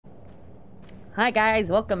Hi guys,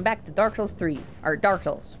 welcome back to Dark Souls 3, or Dark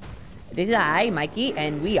Souls. This is I, Mikey,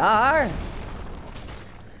 and we are...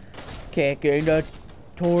 kicking the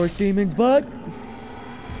Taurus demon's butt.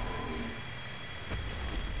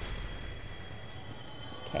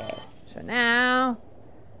 Okay, so now...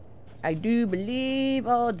 I do believe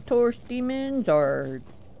all the Taurus demons are...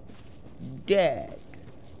 dead.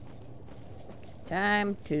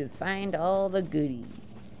 Time to find all the goodies.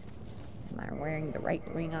 Am I wearing the right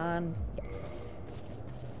ring on? Yes.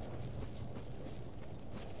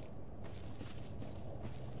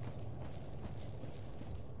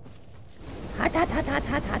 Hot, hot, hot, hot,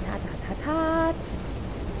 hot, hot, hot, hot, hot, hot.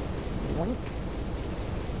 Yoink.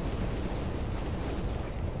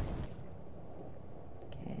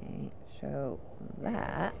 Okay, so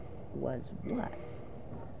that was what?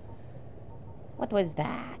 What was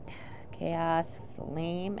that? Chaos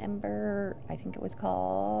Flame Ember, I think it was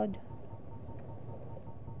called.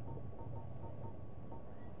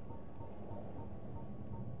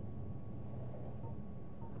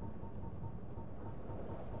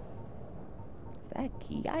 Is that a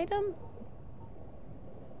key item?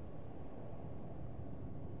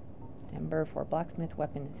 Ember for blacksmith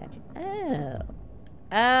weapon ascension. Oh.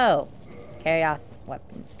 Oh. Chaos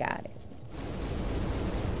weapons. Got it.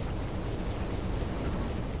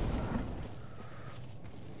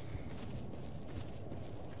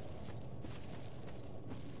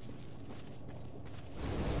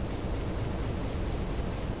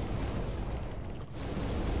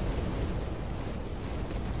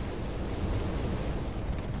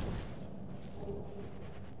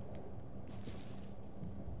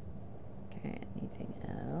 Anything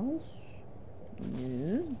else?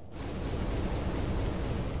 No.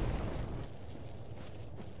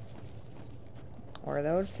 Are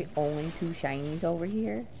those the only two shinies over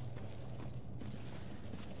here?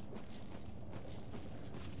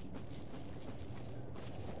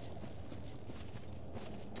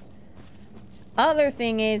 Other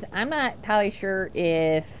thing is, I'm not entirely sure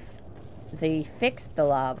if they fixed the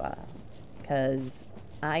lava, because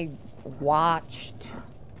I watched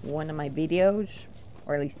one of my videos,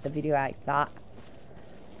 or at least the video I thought,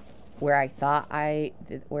 where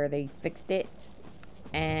they fixed it,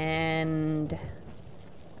 and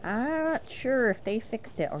I'm not sure if they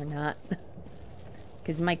fixed it or not,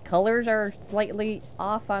 because my colors are slightly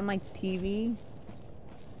off on my TV,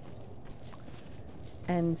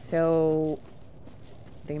 and so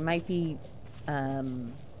they might be,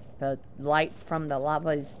 the light from the lava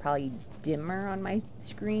is probably dimmer on my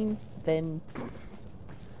screen than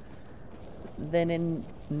in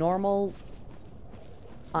normal,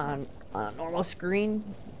 on a normal screen.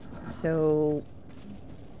 So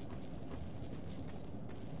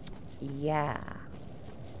yeah,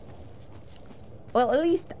 well, at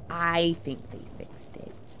least I think they fixed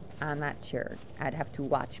it. I'm not sure. I'd have to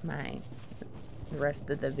watch the rest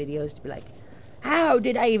of the videos to be like, how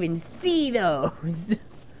did I even see those?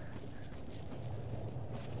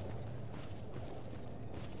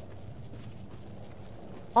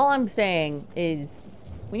 All I'm saying is,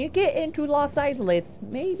 when you get into Lost Izalith,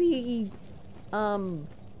 maybe, turn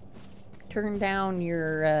down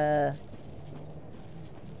your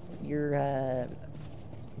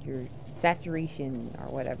saturation or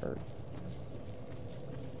whatever.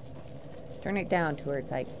 Turn it down to where it's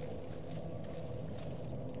like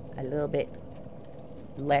a little bit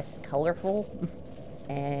less colorful,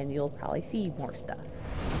 and you'll probably see more stuff.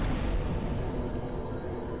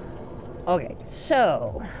 Okay,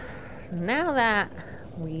 so now that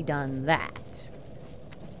we done that,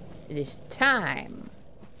 it is time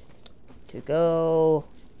to go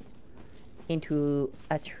into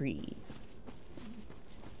a tree.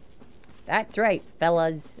 That's right,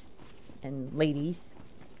 fellas and ladies.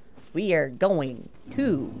 We are going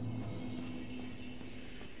to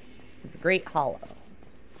the Great Hollow.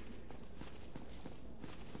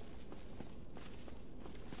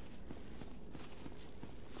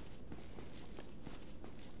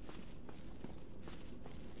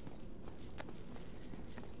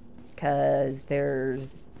 Because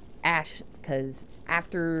there's ash, because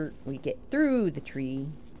after we get through the tree,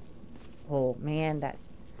 oh man,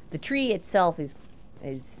 the tree itself is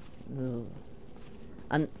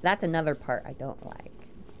that's another part I don't like.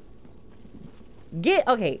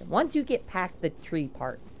 Okay, once you get past the tree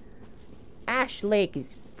part, Ash Lake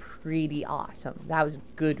is pretty awesome. That was a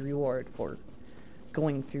good reward for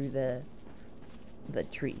going through the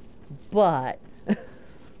tree. But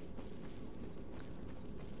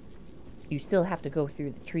you still have to go through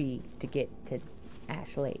the tree to get to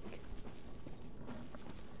Ash Lake.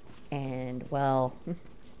 And, well,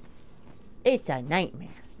 it's a nightmare.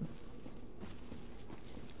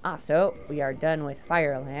 Also, we are done with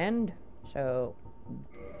Fireland, so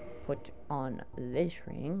put on this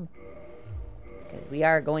ring, because we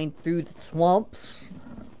are going through the swamps.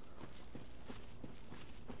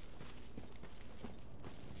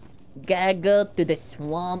 Gotta go through the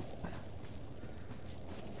swamp.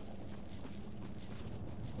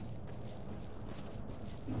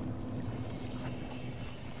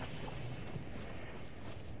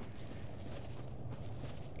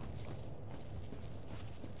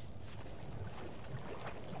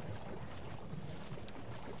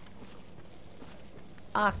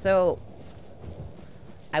 Also,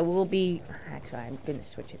 I will be... Actually, I'm gonna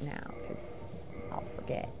switch it now, because I'll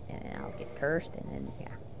forget, and then I'll get cursed, and then, yeah.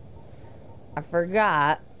 I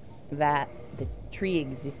forgot that the tree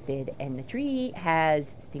existed, and the tree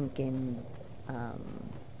has stinking,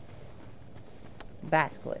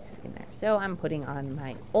 basilisks in there. So I'm putting on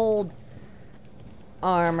my old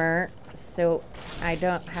armor, so I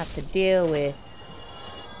don't have to deal with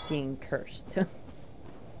being cursed. Because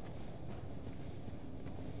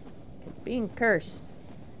being cursed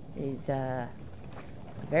is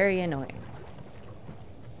very annoying.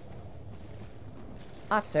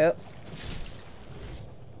 Also,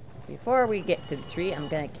 before we get to the tree, I'm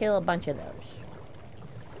gonna kill a bunch of those,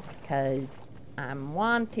 because I'm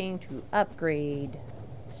wanting to upgrade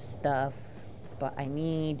stuff, but I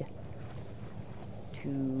need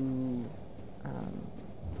to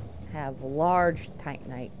have large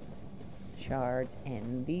titanite shards,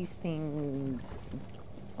 and these things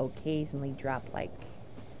occasionally drop like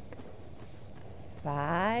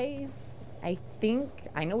 5, I think.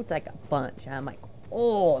 I know it's like a bunch, and I'm like,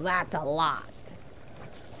 oh, that's a lot.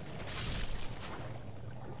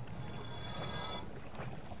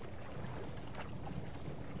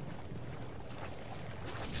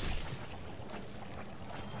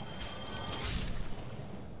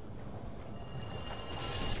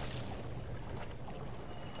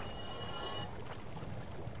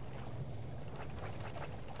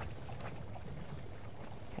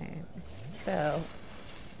 So,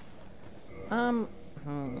 no.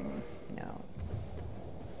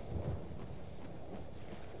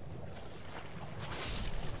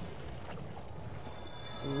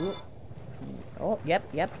 Ooh. Oh, yep.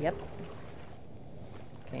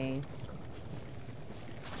 Okay.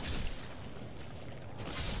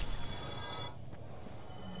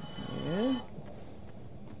 Yeah.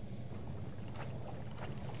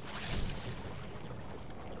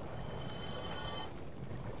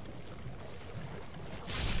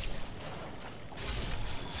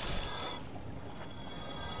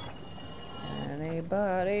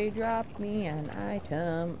 Anybody drop me an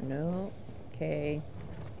item? No. Okay.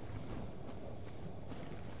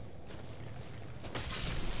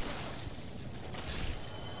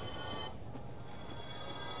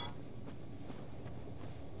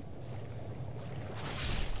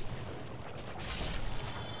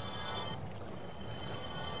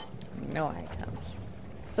 No items.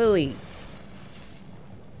 Phooey.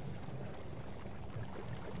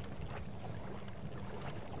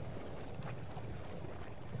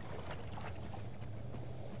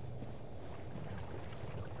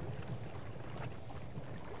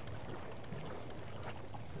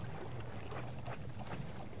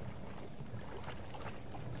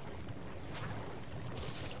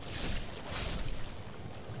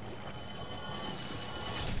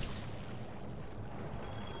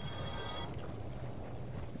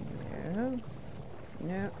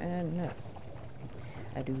 No and no.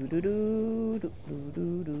 A do do do do do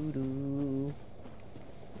do do do.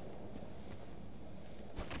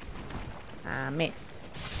 I missed.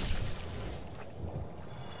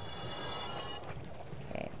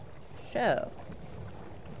 Okay, so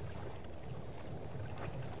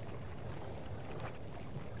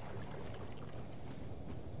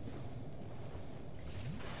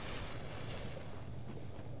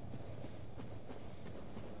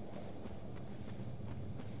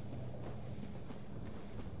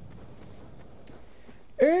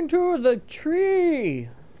into the tree.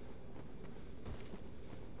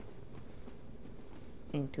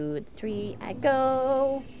 Into the tree I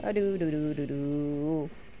go. A do do do do do.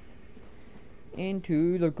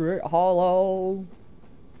 Into the great hollow.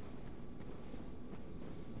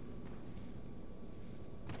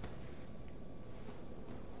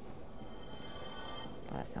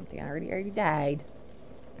 Oh, that's something I already died.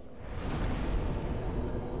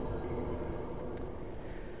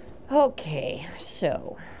 Okay,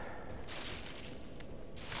 so.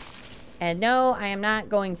 And no, I am not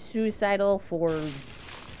going suicidal for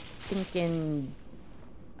stinking,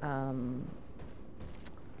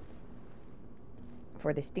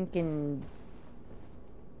 for the stinking,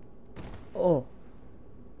 oh,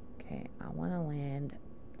 want to land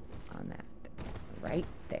on that right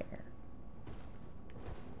there.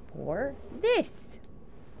 For this.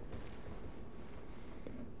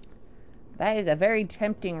 That is a very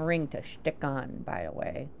tempting ring to stick on, by the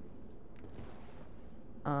way.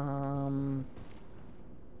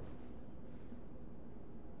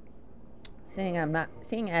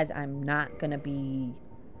 Seeing as I'm not gonna be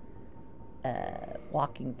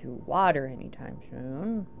walking through water anytime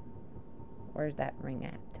soon. Where's that ring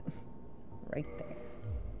at? Right there.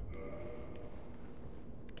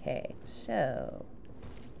 Okay, so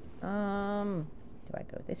do I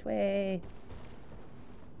go this way?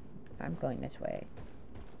 I'm going this way.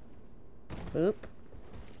 Boop.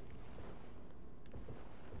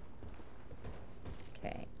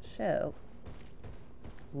 Okay, so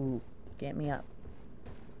ooh, get me up.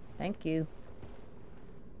 Thank you.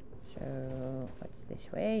 So what's this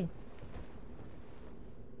way?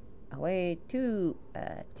 Away to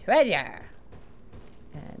treasure.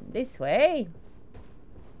 And this way.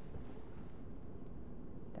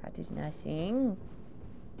 That is nothing.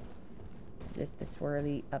 Just the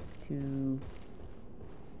swirly up to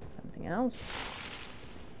something else.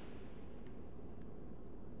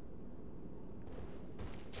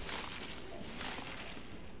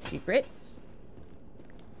 Secrets?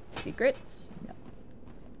 Secrets? No.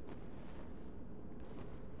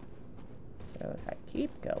 So if I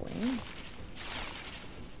keep going,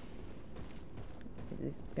 is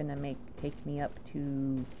this gonna take me up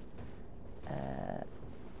to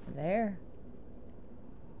there?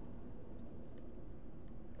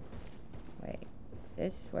 Wait, is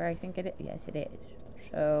this where I think it is? Yes, it is.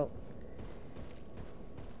 So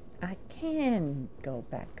I can go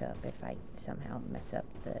back up if I somehow mess up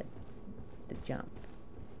the jump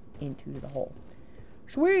into the hole.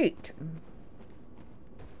 Sweet!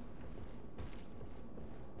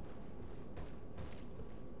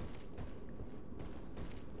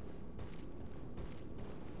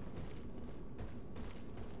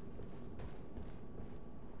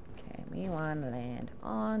 Okay, we want to land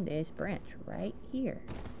on this branch right here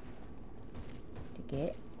to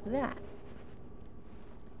get that.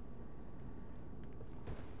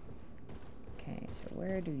 Okay, so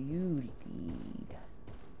where do you lead?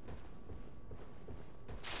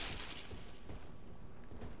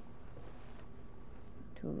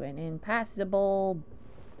 To an impassable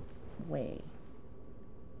way.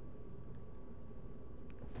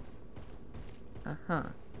 Uh-huh.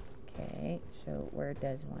 Okay, so where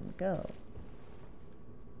does one go?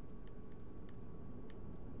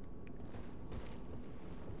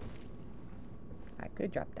 I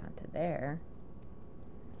could drop down to there,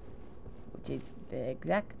 which is the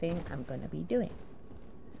exact thing I'm going to be doing.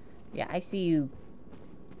 Yeah, I see you.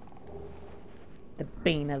 The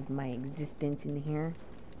bane of my existence in here.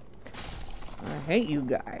 I hate you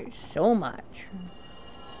guys so much.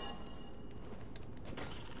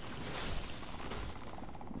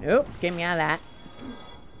 Nope, get me out of that.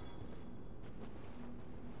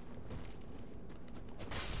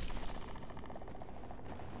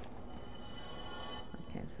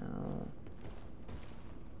 Okay, so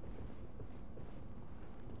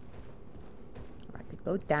I could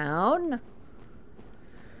go down,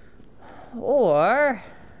 or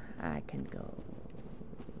I can go.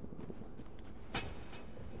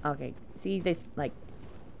 Okay, see this like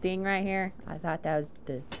thing right here? I thought that was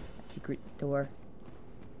the secret door.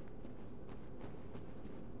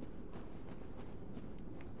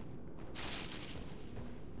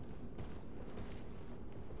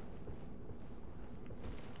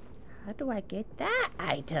 How do I get that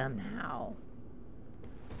item now?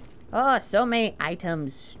 Oh, so many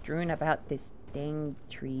items strewn about this dang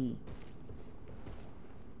tree.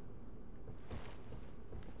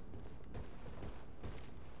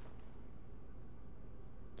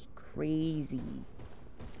 It's crazy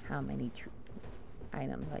how many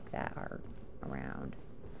items like that are around.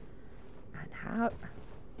 And how...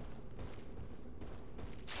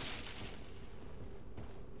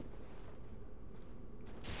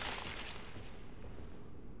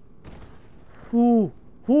 Ooh,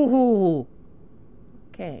 ooh, ooh.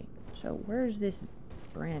 Okay, so where's this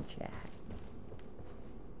branch at?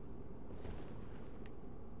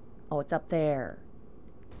 Oh, it's up there.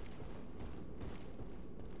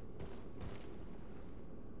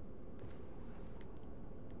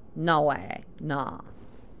 No way. Nah.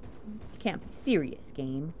 You can't be serious,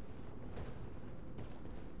 game.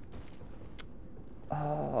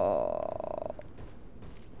 Oh.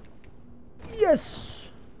 Yes!